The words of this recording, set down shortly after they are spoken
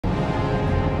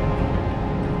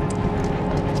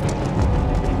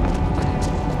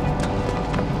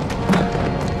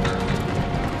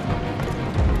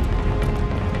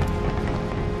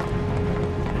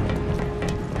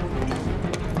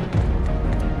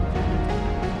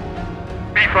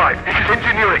Strife. This is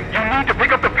engineering. You need to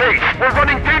pick up the pace. We're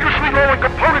running dangerously low on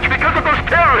components because of those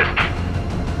terrorists!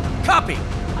 Copy!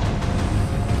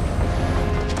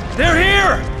 They're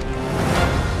here!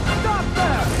 Stop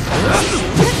there!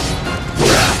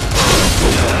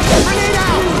 Grenade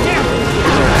out!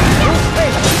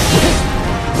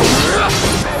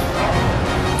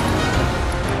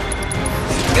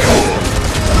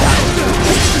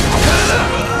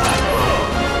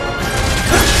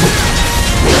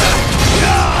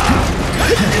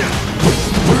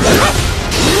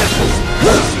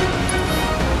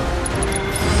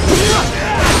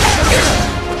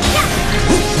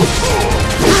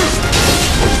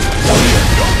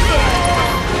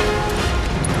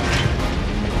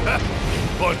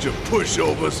 Bunch of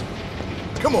pushovers.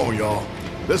 Come on, y'all.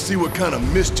 Let's see what kind of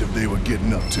mischief they were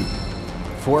getting up to.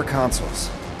 4 consoles.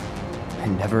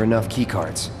 And never enough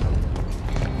keycards.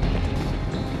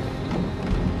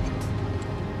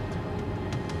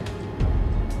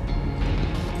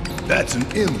 That's an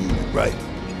M unit, right?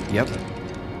 Yep.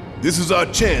 This is our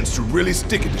chance to really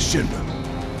stick it to Shinra.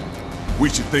 We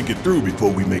should think it through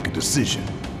before we make a decision.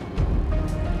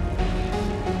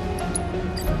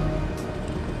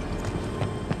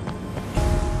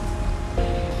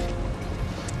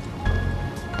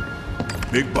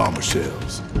 Big bomber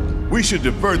shells. We should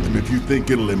divert them if you think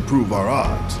it'll improve our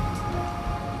odds.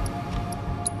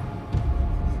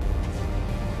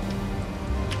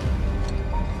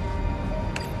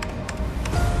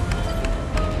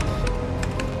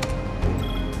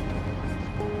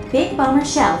 Big bomber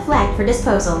shell flagged for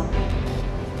disposal.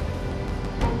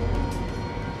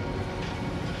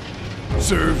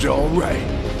 Serves you all right.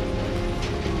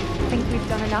 Think we've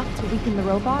done enough to weaken the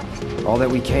robot? All that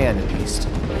we can, at least.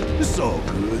 It's all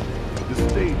good. The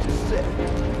stage is set.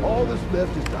 All that's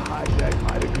left is to hijack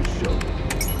Heidegg's show.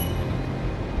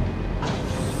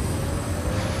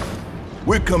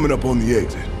 We're coming up on the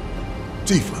exit.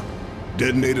 Tifa,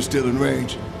 detonator still in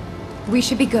range? We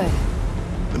should be good.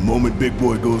 The moment Big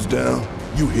Boy goes down,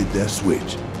 you hit that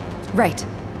switch. Right.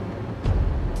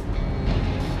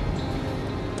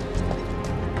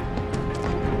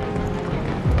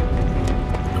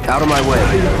 Out of my way.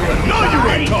 No, you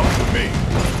ain't talking to me!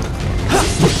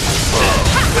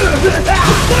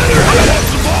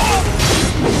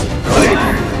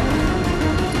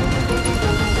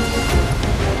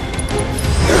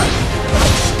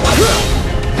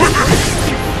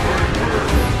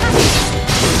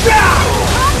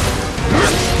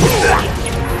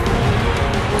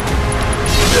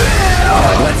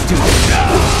 Let's do it.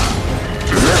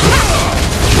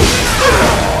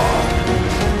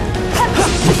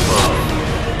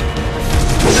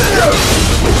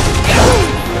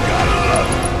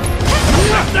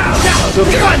 The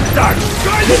fun starts!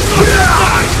 Try this on the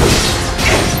side!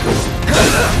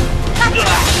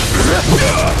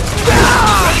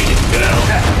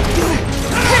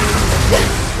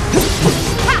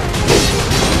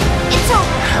 It's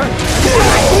over!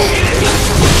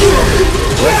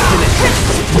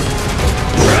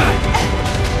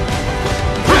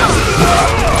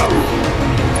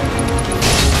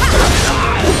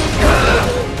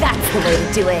 That's the way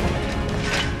to do it.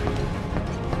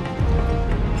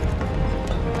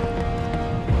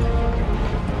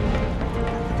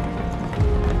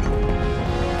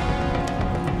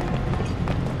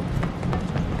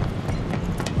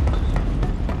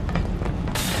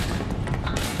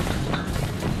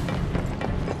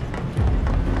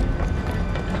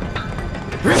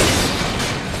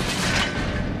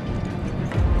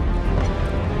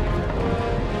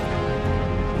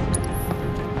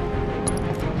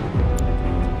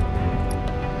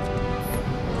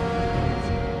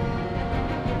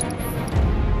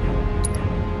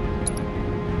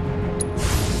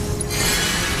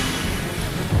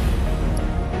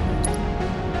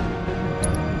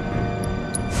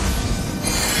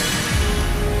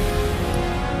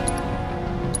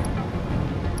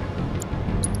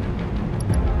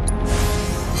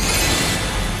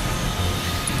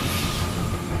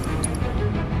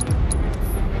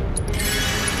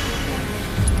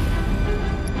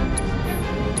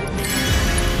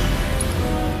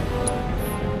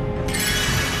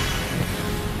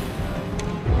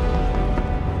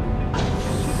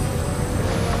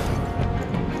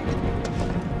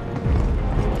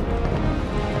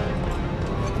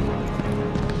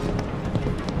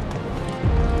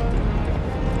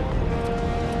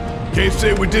 Can't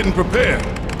say we didn't prepare.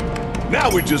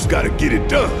 Now we just gotta get it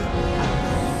done.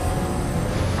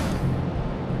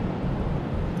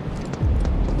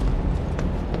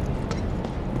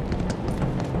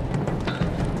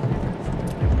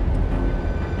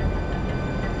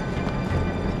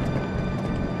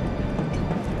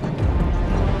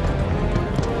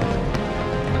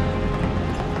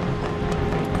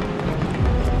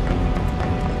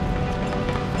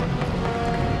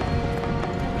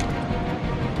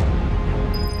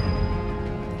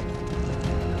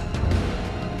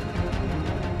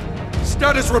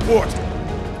 Status report!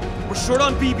 We're short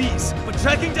on BBs, but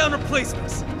tracking down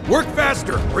replacements. Work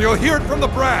faster, or you'll hear it from the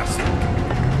brass!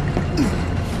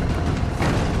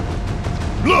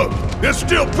 Look, they're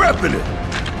still prepping it.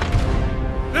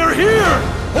 They're here!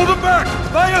 Hold them back!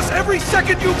 Buy us every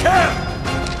second you can!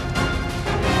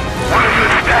 What is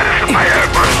the status of my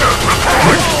airburster?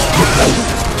 Report!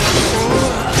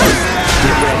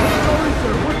 Sorry,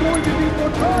 sir. We're going to need more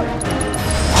time.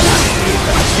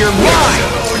 You're mine!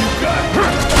 All you got.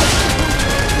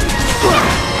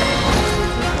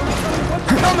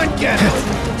 Come and get it!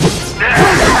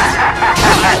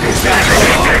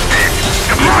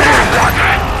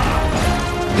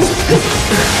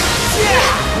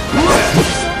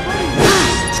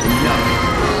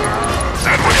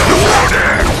 That was an order!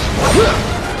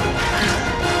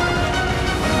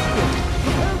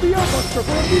 Prepare the airbuster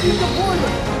for immediate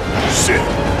deployment. Shit.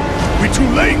 We too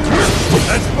late.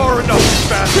 That's far enough, you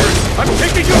bastard! I'm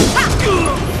taking you!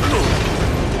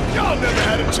 Y'all never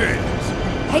had a chance.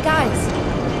 Hey guys,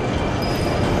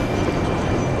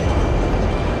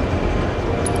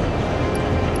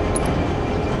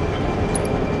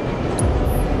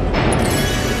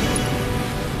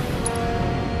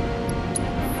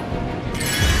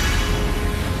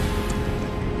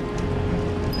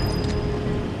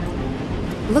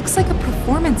 looks like a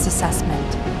performance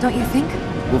assessment, don't you think?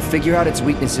 We'll figure out its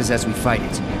weaknesses as we fight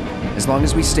it. As long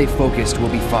as we stay focused, we'll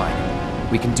be fine.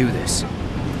 We can do this.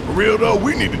 For real though,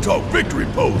 we need to talk victory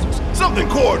poses. Something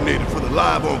coordinated for the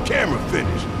live on camera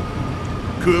finish.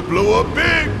 Could blow up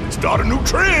big, start a new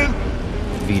trend.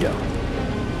 Veto.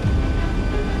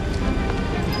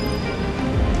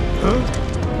 Huh?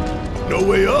 No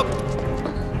way up?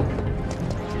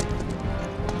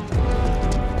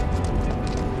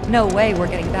 No way we're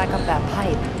getting back up that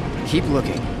pipe. Keep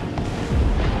looking.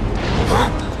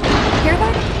 Hear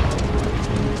that?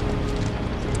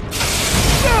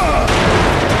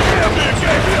 Damn near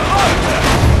gave me a heart attack.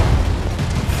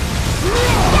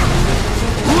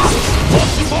 Want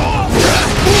some more?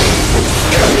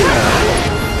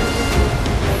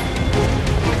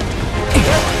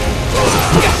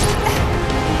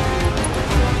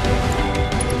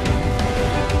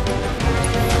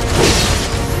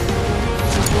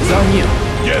 It's on you.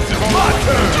 Guess it's my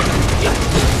turn.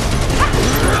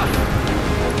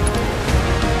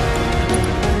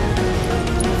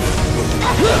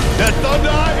 That thunder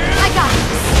I hear? I got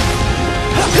this!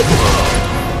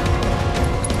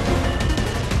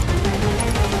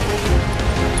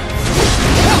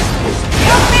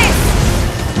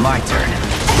 My turn.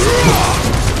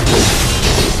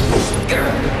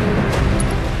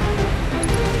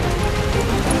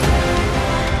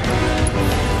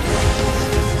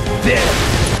 There.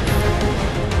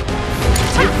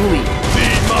 Take the lead.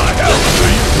 Need my help,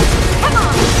 please. Come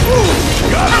on! Ooh,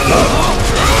 gotta love it.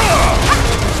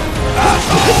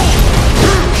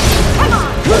 Come on!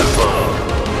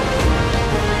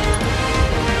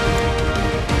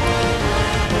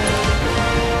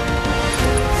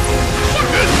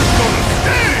 This is gonna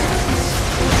sting!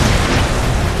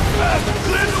 Fast,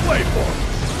 clear the way for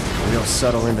me. Real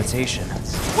subtle invitation.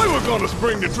 We were gonna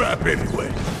spring the trap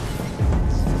anyway.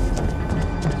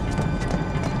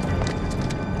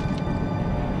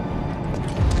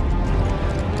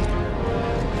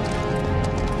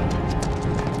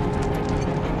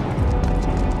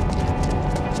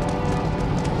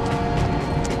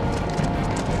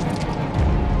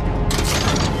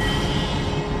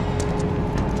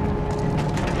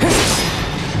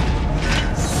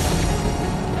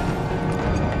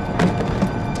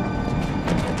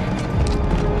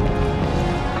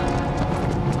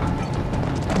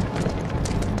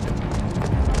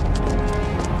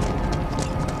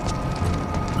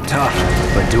 Tough,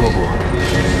 but doable.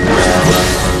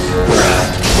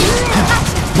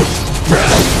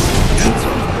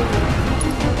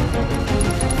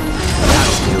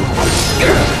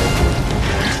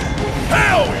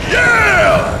 Hell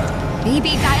yeah!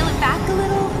 Maybe dial it back a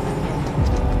little?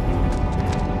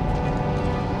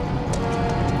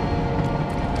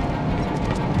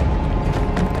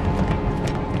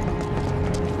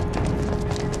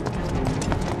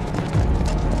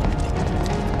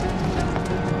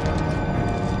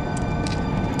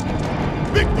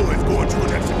 Big boy's going to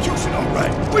an execution, all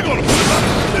right. We're gonna put him out of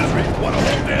his misery while the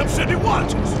whole damn city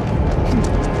watches.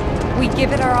 We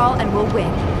give it our all and we'll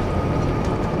win.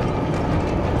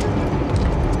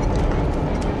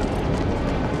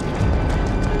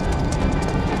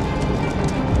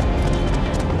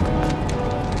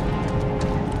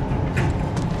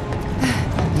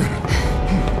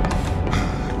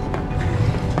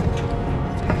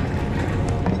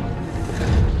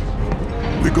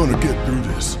 We're gonna get through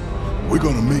this. We're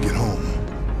gonna make it home.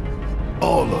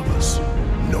 All of us.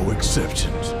 No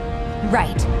exceptions.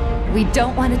 Right. We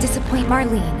don't want to disappoint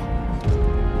Marlene.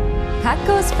 That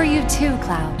goes for you too,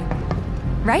 Cloud.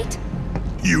 Right?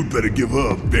 You'd better give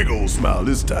her a big old smile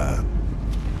this time.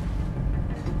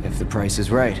 If the price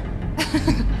is right.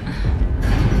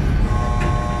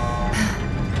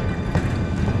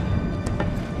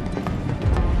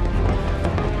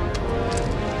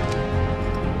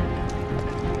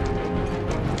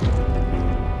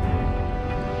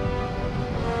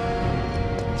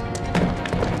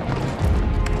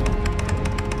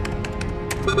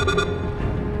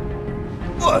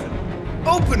 What?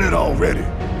 Open it already!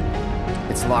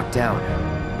 It's locked down.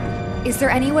 Is there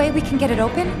any way we can get it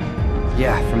open?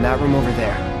 Yeah, from that room over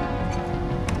there.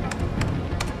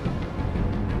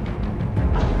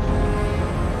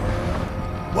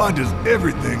 Why does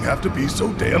everything have to be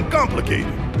so damn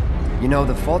complicated? You know,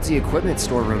 the faulty equipment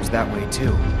storeroom's that way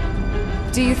too.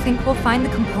 Do you think we'll find the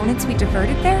components we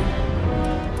diverted there?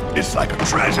 It's like a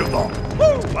treasure vault.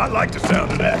 Woo! I like the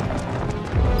sound of that.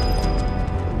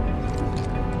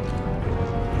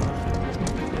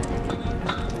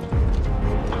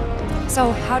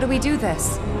 So how do we do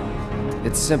this?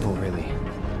 It's simple, really.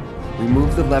 We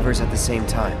move the levers at the same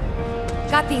time.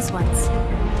 Got these ones.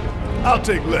 I'll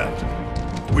take left,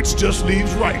 which just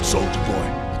leaves right, soldier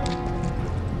boy.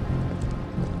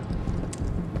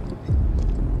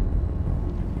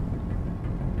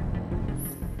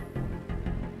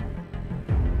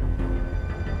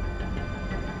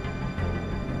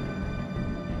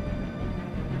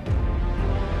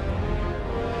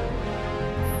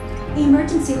 The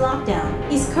emergency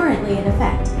lockdown is currently in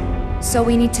effect. So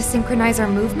we need to synchronize our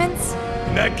movements?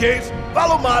 In that case,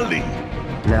 follow my lead.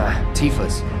 Nah,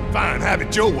 Tifa's. Fine, have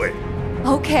it your way.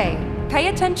 Okay, pay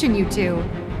attention, you two.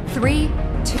 3,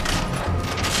 2...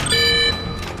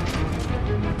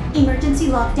 Emergency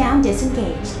lockdown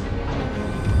disengaged.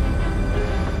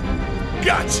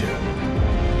 Gotcha.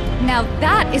 Now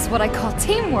that is what I call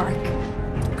teamwork.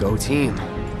 Go team.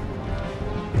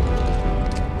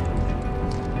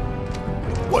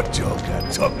 What y'all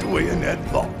got tucked away in that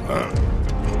vault, huh?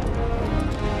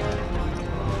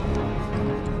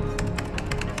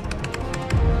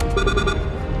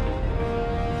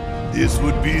 This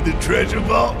would be the treasure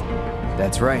vault?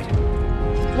 That's right.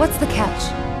 What's the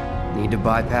catch? Need to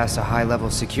bypass a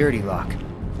high-level security lock.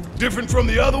 Different from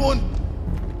the other one?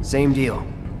 Same deal.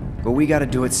 But we gotta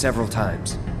do it several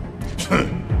times.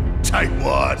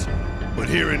 Tightwads. But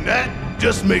hearing that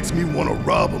just makes me want to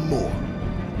rob him more.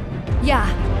 Yeah,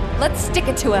 let's stick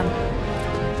it to him.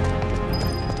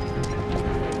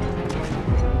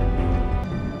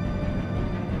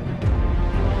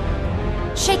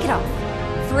 Shake it off.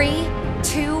 3,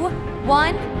 2,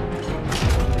 1.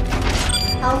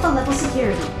 Alpha level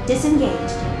security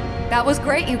disengaged. That was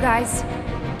great, you guys.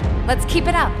 Let's keep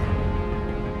it up.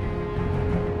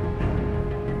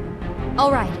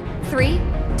 All right, 3,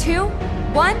 2,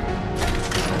 1.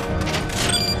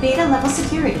 Beta level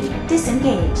security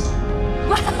disengaged.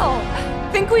 Wow!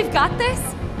 Think we've got this?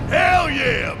 Hell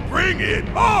yeah! Bring it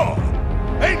on!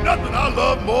 Ain't nothing I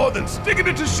love more than sticking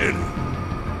it to Shinra.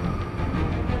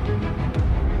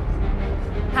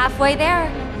 Halfway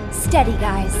there. Steady,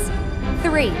 guys.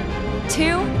 3,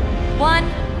 2, 1.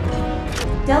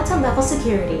 Delta level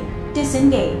security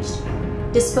disengaged.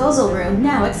 Disposal room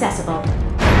now accessible.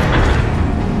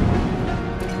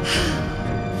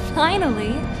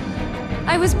 Finally.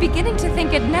 I was beginning to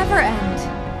think it'd never end.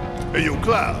 Hey, yo,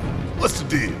 Cloud, what's the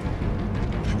deal?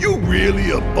 You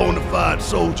really a bona fide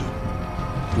soldier?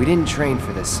 We didn't train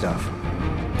for this stuff.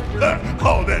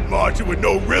 All that marching with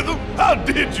no rhythm? How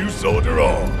did you soldier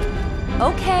on?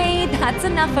 Okay, that's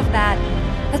enough of that.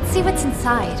 Let's see what's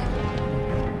inside.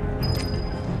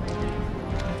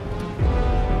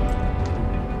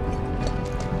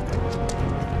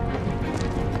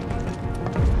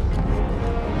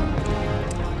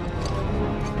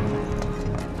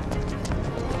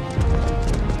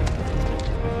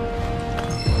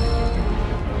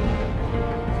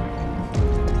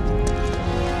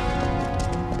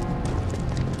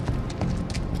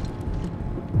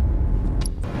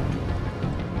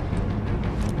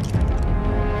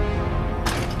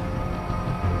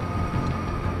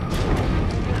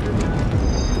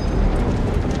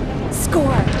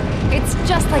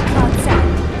 Just like Cloud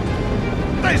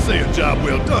said. They say a job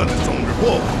well done is on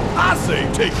reward. I say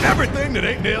take everything that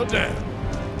ain't nailed down.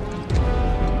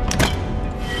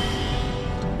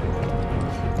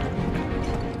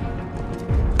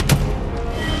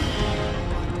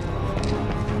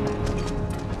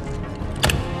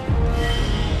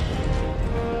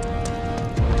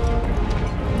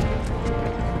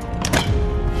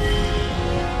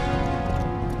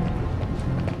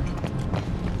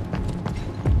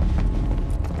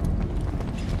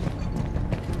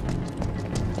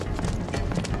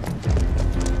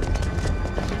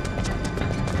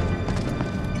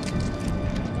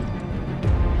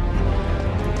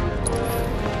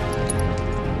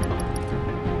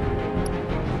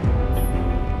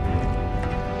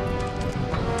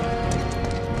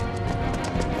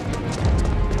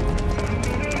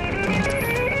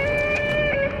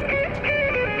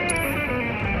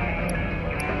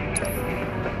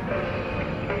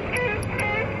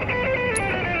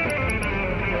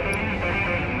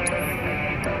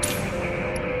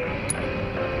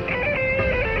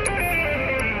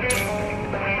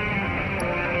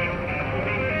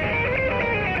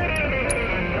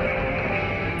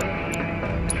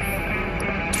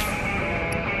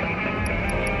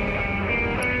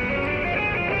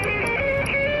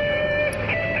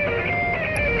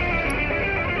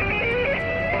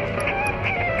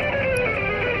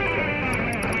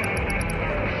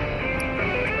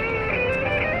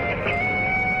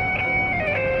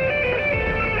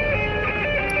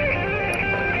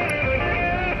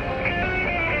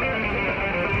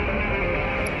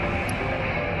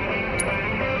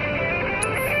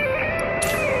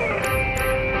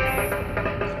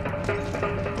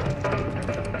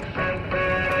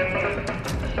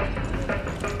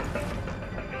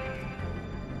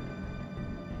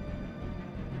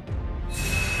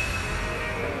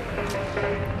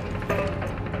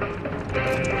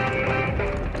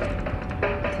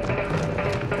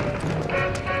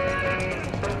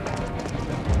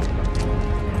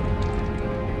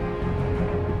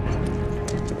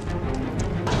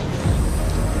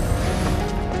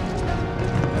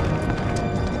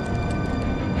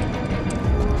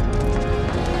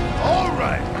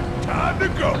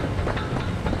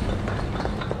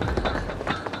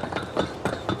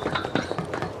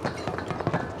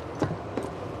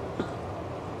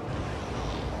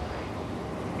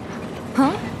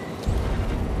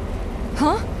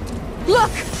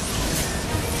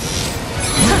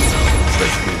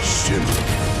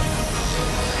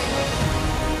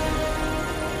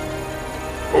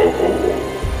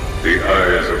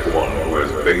 eyes of one who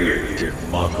has bathed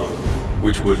in Mako,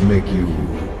 which would make you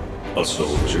a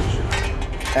soldier.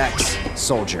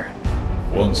 Ex-soldier.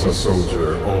 Once a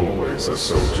soldier, always a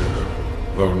soldier.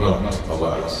 Though not,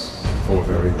 alas, for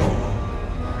very long.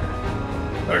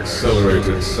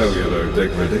 Accelerated cellular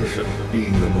degradation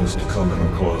being the most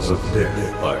common cause of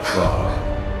death by far.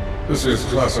 This is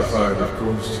classified, of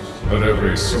course, but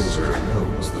every soldier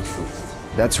knows the truth.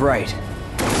 That's right.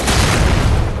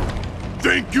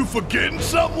 Think you forgetting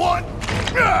someone?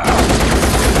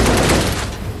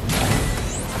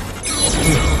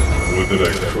 Would that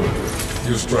I could.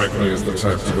 You strike me as the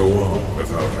type to go on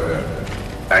without end.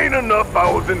 Ain't enough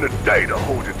hours in the day to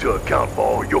hold you to account for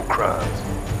all your crimes.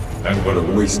 And what a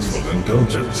wasteful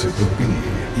indulgence it would be,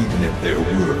 even if there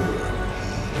were.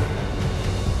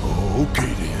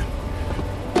 Okay then.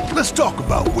 Let's talk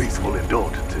about wasteful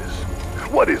Indulgences.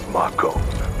 What is Mako?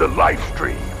 The life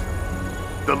stream.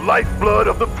 The lifeblood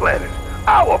of the planet.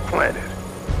 Our planet.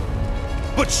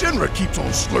 But Shinra keeps on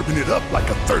slurping it up like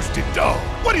a thirsty dog.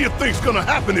 What do you think's gonna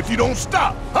happen if you don't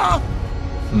stop, huh?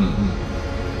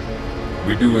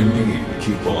 We do indeed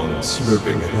keep on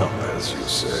slurping it up, as you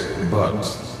say, but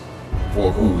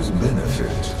for whose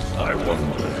benefit, I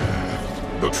wonder.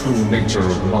 The true nature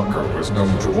of Mako is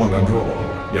known to one and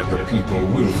all, yet the people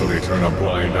willfully turn a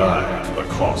blind eye to the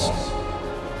costs.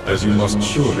 As you must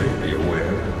surely be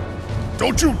aware.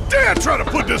 Don't you dare try to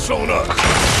put this on us!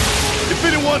 If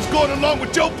anyone's going along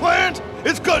with your plans,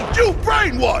 it's 'cause you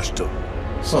brainwashed them!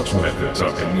 Such methods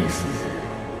are beneath me.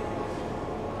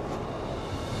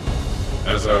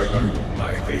 As are you,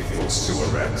 my faithful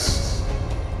Sewerets.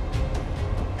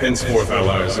 Henceforth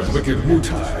allies of wicked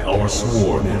Wutai, our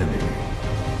sworn enemy.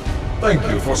 Thank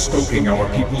you for stoking our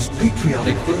people's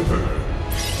patriotic fervor.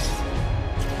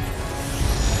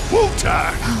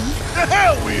 Wutai! The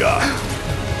hell we are!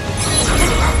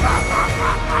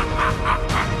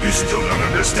 You still don't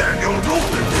understand your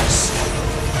role in this.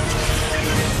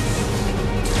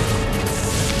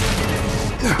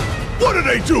 What are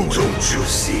they doing? Don't you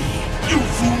see? You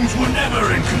fools were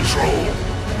never in control.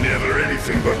 Never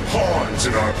anything but pawns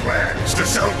in our plans to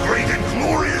sell great and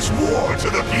glorious war to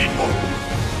the people.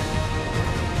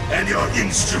 And your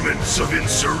instruments of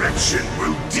insurrection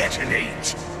will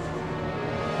detonate.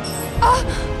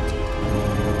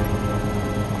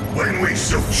 When we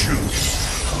so choose.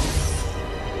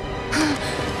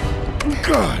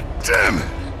 God damn it!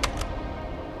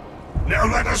 Now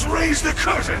let us raise the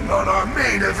curtain on our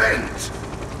main event.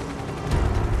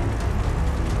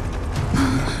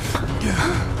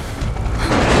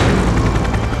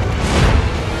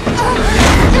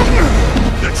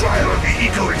 The trial of the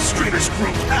eco-extremist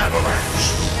group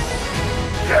AVALANCHE.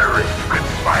 Terrorists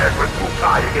conspired with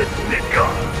Wutai against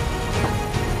Midgard.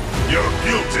 Your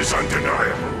guilt is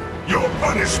undeniable. Your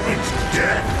punishment,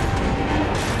 death.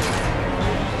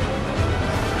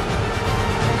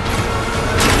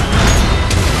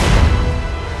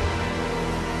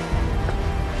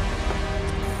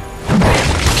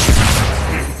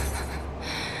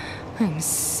 I'm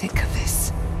sick of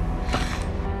this.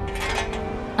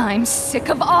 I'm sick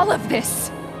of all of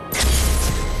this!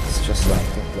 It's just like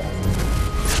that.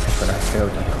 But I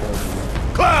failed to call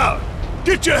you. Cloud!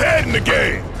 Get your head in the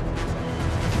game!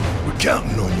 We're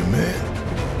counting on you, man.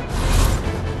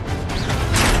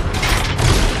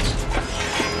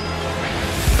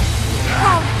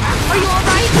 Cloud, are you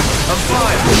alright? I'm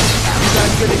fine. You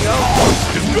guys good to go?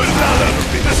 As good as I'll ever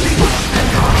be.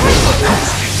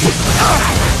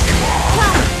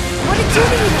 Cloud, what did you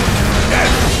do?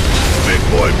 Big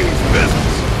boy means business.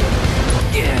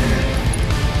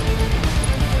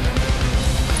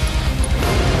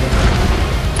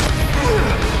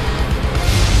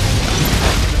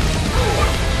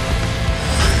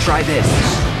 Try this.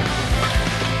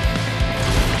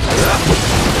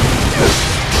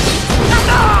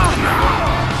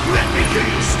 Let me hear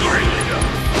your story later.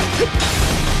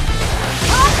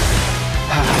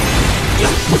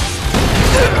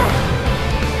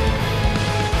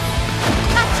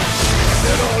 Is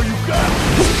that all you got?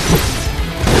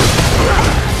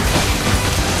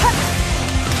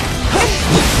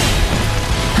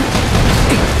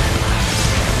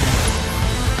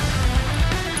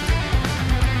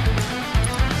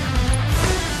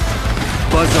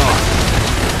 Buzz off.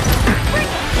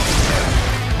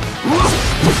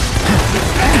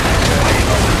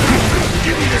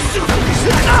 Give me the suit of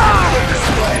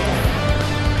display.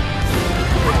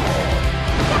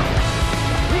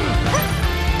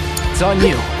 It's on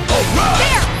you.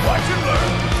 Alright! Watch and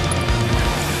learn.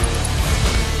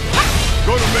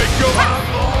 Gonna make your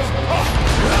eyeballs pop.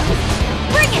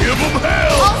 Bring it! Give them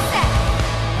hell! All set!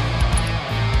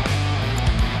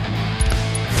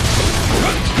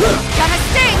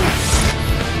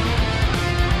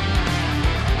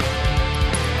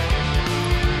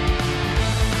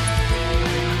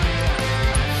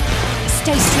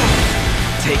 Stay strong.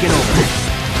 Taking over.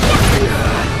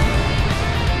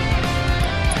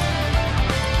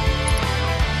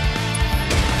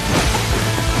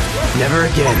 Never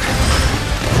again.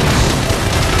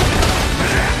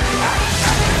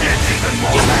 It's even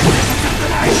more magnificent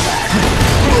than I thought.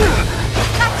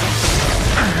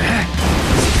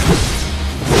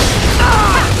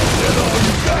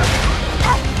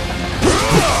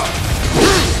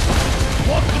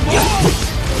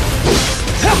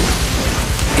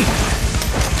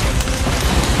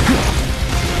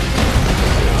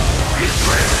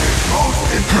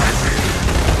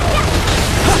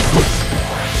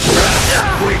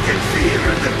 We can feel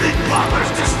the Big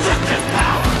Bomber's destructive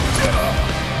power.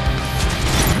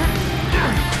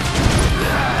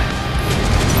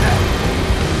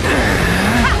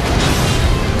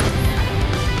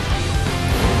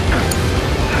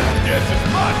 Guess it's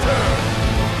my turn.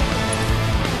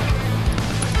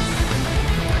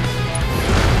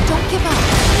 Don't give up.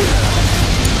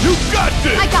 You got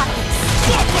this. I got this.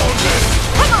 Fuck on this.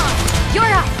 Come on.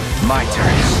 You're up. My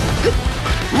turn.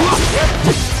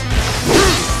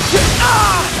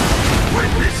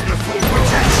 Witness the full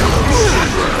potential of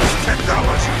Shinra's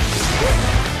technology.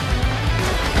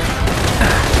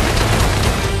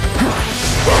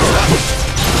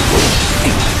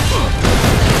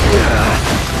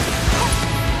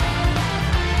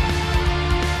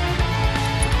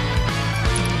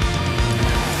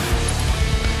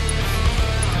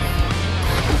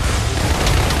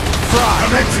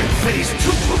 Commencing phase 2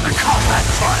 of the combat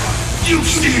trial. You've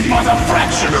seen but a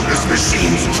fraction of this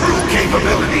machine's true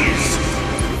capabilities.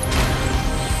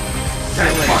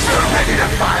 That buster ready to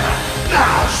fire.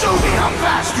 Now show me how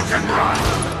fast you can run.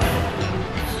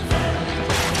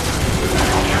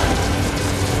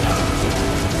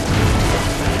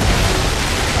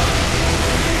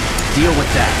 Deal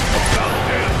with that.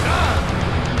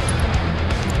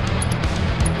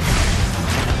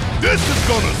 This is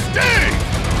gonna sting!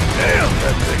 Damn,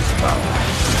 that thing's power.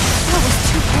 That was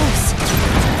too close.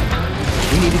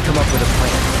 We need to come up with a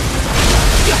plan.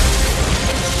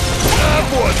 Ah,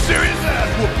 boy, serious ass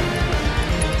whooping.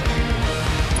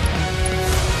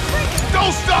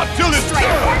 Don't stop till it's done!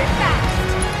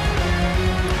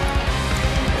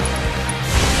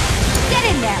 Get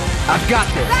in there. I've got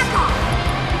this. Back off.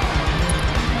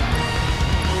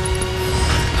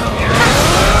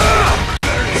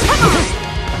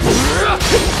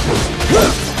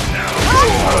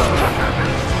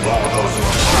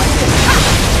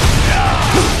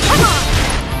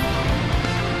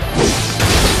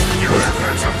 Your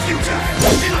efforts are futile.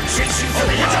 I'll chase you to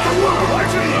the edge of the world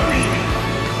like me.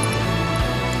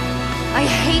 I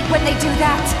hate when they do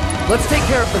that. Let's take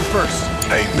care of them first.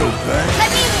 Ain't no thing.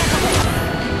 Let me handle it.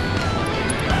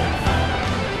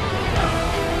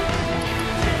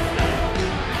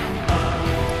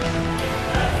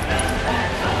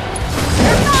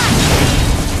 They're gone.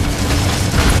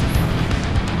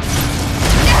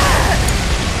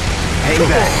 Hang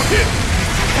back.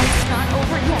 It's not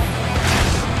over yet.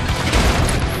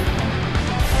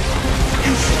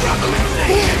 You struggling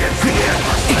thing against the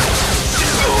Emperor.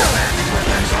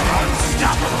 Weapons are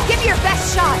unstoppable. Give your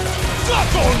best shot.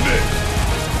 Fuck on this!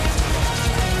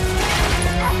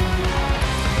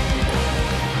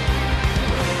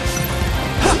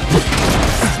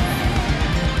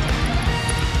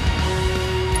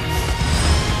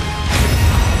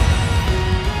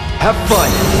 Have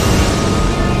fun.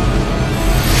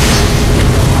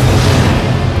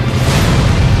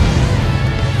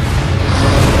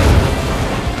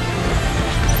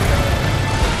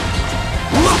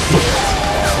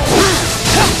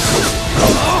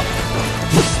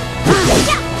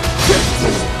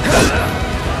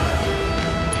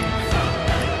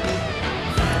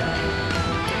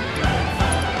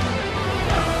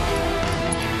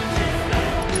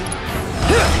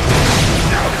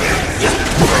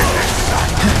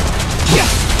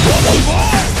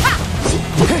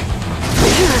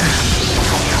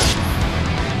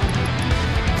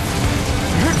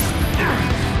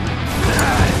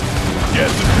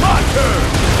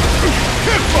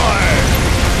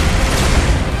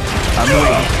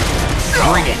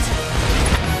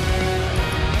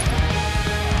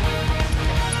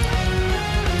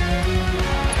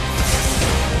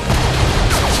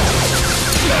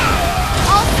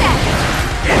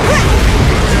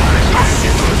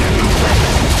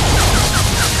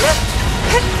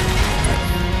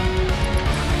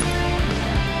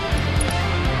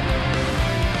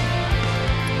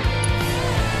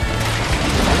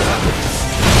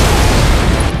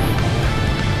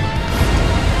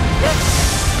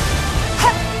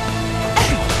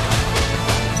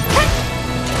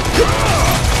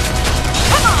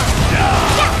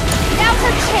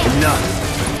 enough.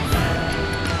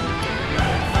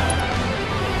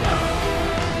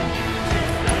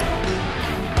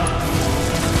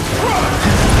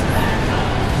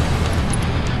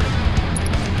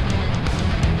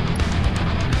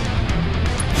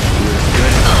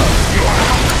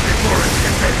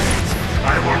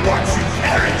 I will watch you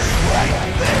perish right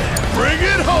there. Bring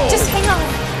it home! Just hang on.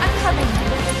 I'm coming.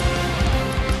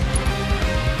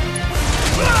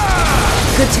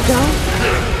 Good to go?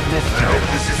 This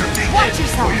isn't the Watch end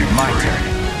yourself. for you. My turn.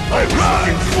 I run!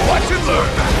 Watch and learn!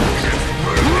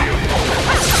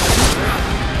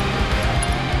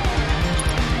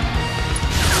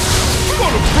 I'm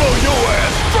gonna blow your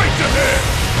ass straight to hell!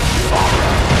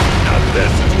 Alright, now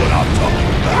this is what I'm talking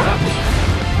about!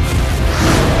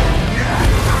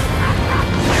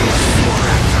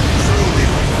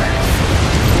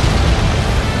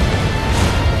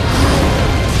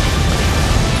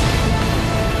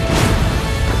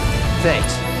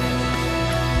 Thanks.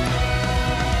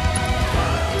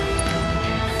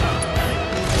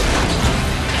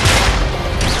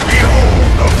 Behold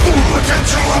the full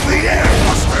potential of the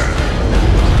Airbuster!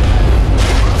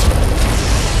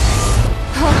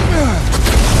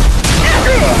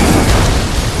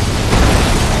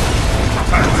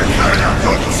 Time to carry out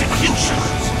your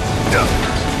executions!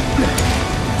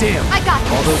 Damn. I got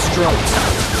All this. those strokes.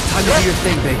 Time to do your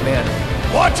thing, big man.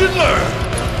 Watch and learn!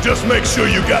 Just make sure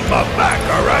you got my back,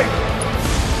 alright?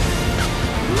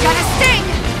 Got a sting!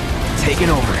 Taking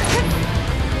over.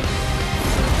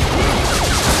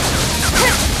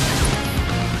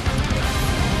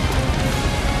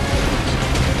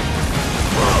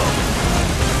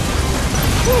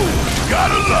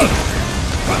 Gotta love it!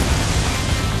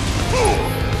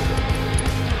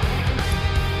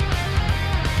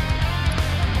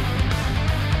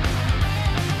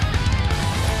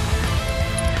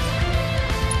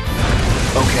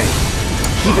 Okay.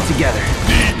 Keep it together.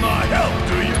 Need my help,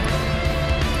 do you?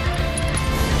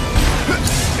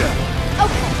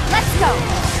 Okay, let's go.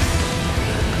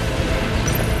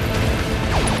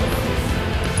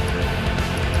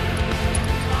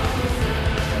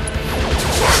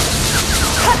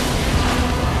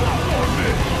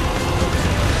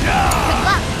 Good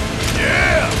luck.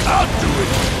 Yeah, I'll do it!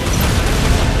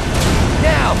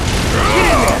 Now!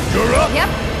 You're up! Yep,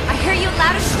 I hear you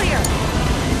loud and clear.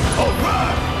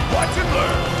 Alright! Watch and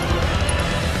learn!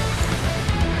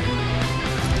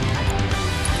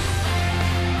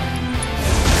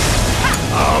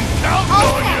 I'm counting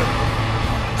on Okay. you!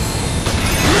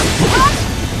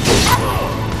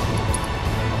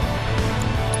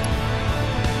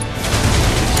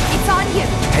 It's on you.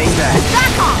 Hang back.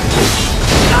 Back off.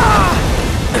 Ha!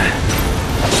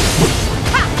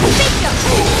 Bingo.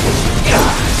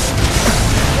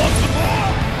 Want some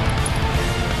more?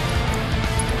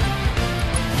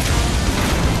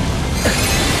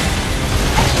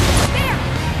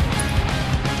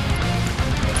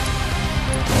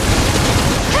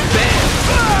 There.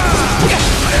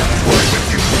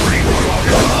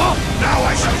 Now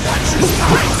I shall watch you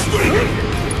die!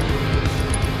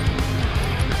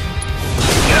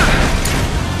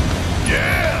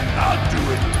 Yeah, I'll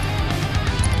do it!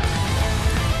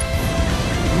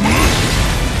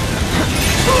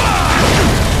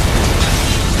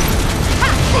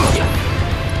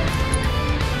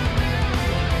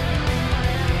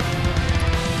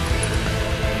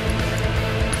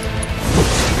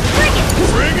 Bring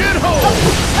it. Bring it home!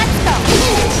 Let's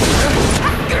go.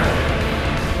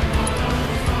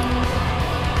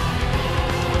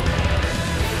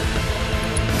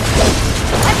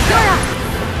 Let's go.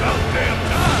 About damn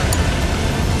time!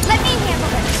 Let me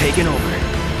handle it. Taking over.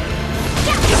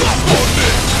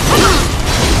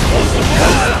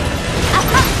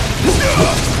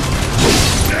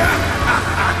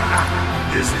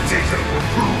 This data will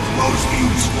prove most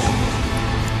useful.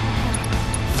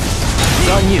 It's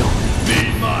on you.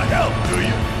 Need my help, do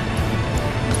you?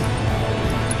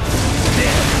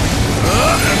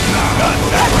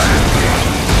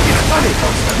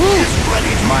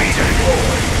 My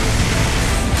turn.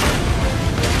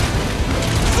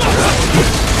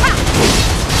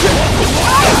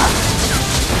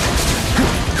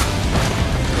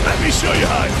 Let me show you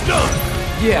how it's done!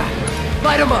 Yeah.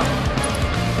 Light him up.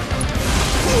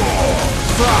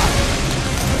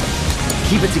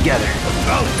 Keep it together.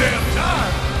 About damn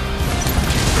time!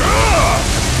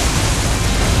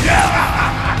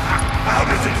 How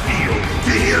does it feel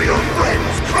to hear your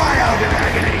friends cry out in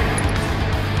agony?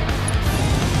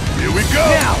 Here we go!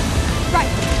 Now! Right.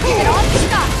 Give it all you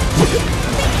got.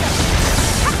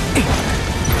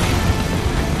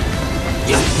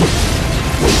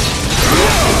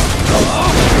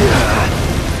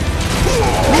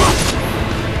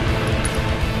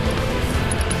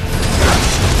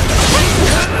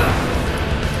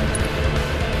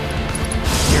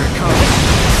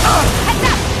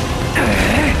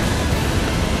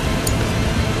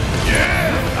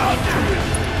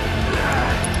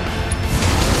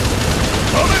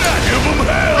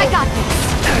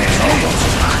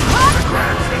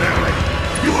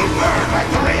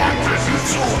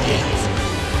 sorted.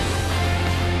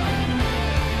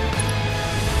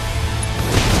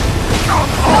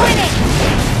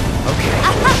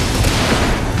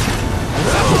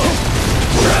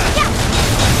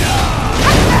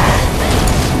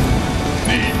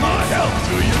 Need my help,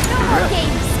 do you? No more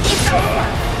games. It's over.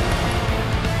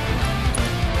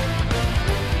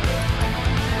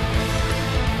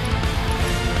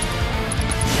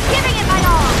 Giving it my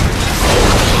all.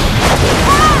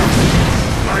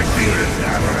 My fear is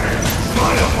avalanche.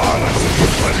 My apology,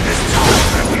 but it is time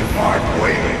that we part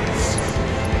ways.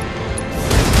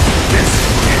 This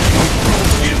is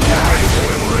the valuable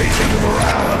and raising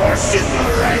morale of our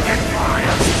Shinra rank and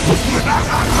fire.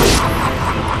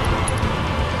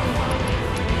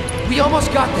 We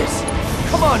almost got this.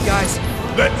 Come on, guys.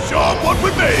 Let's show 'em what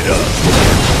we're made of.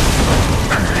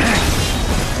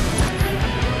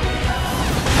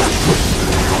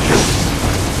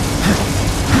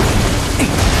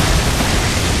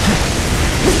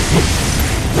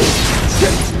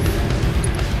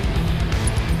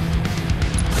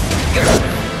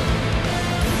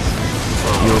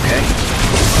 You okay?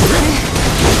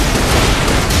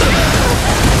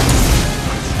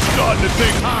 Starting to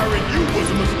think hiring you was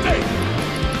a mistake.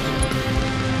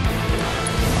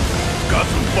 Got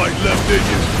some fight left in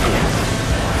you.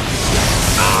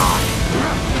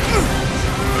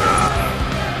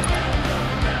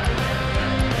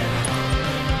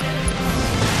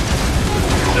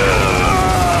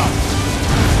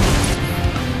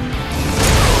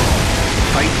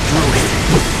 Fight through it.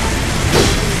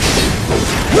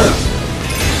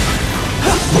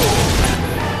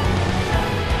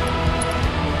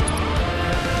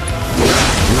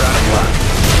 You're out of luck.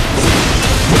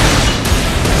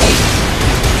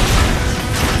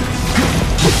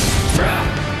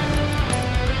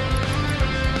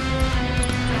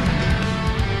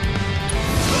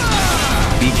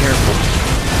 Be careful.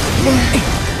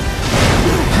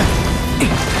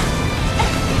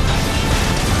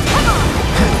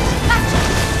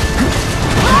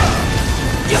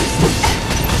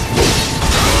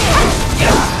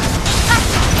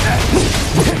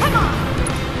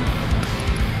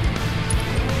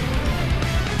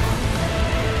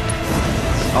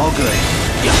 All good.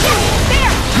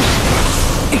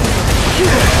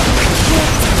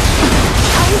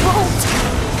 I won't.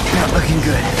 Not looking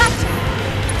good.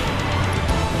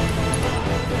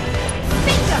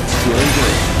 Feeling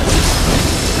good.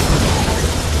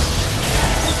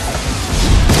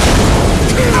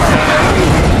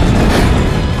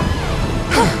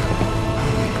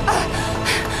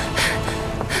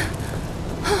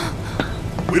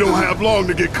 We don't have long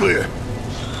to get clear.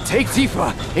 Take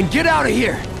Tifa and get out of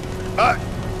here.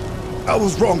 I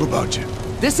was wrong about you.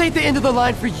 This ain't the end of the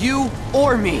line for you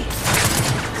or me.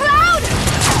 Cloud!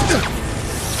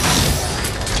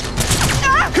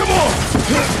 Come on!